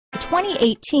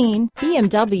2018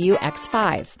 BMW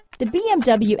X5. The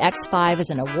BMW X5 is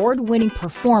an award-winning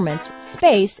performance,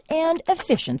 space, and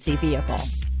efficiency vehicle.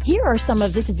 Here are some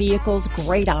of this vehicle's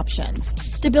great options: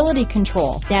 stability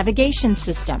control, navigation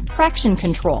system, traction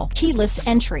control, keyless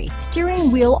entry,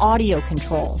 steering wheel audio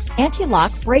controls,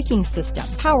 anti-lock braking system,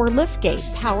 power liftgate,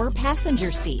 power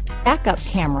passenger seat, backup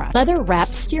camera,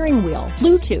 leather-wrapped steering wheel,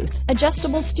 Bluetooth,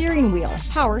 adjustable steering wheel,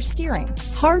 power steering,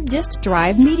 hard disk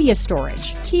drive media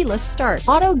storage, keyless start,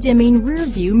 auto-dimming rear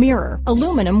view mirror,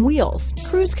 aluminum wheels,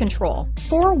 cruise control,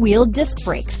 four-wheel disc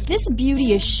brakes. This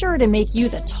beauty is sure to make you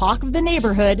the talk of the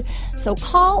neighborhood, so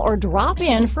call or drop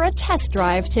in for a test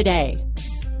drive today.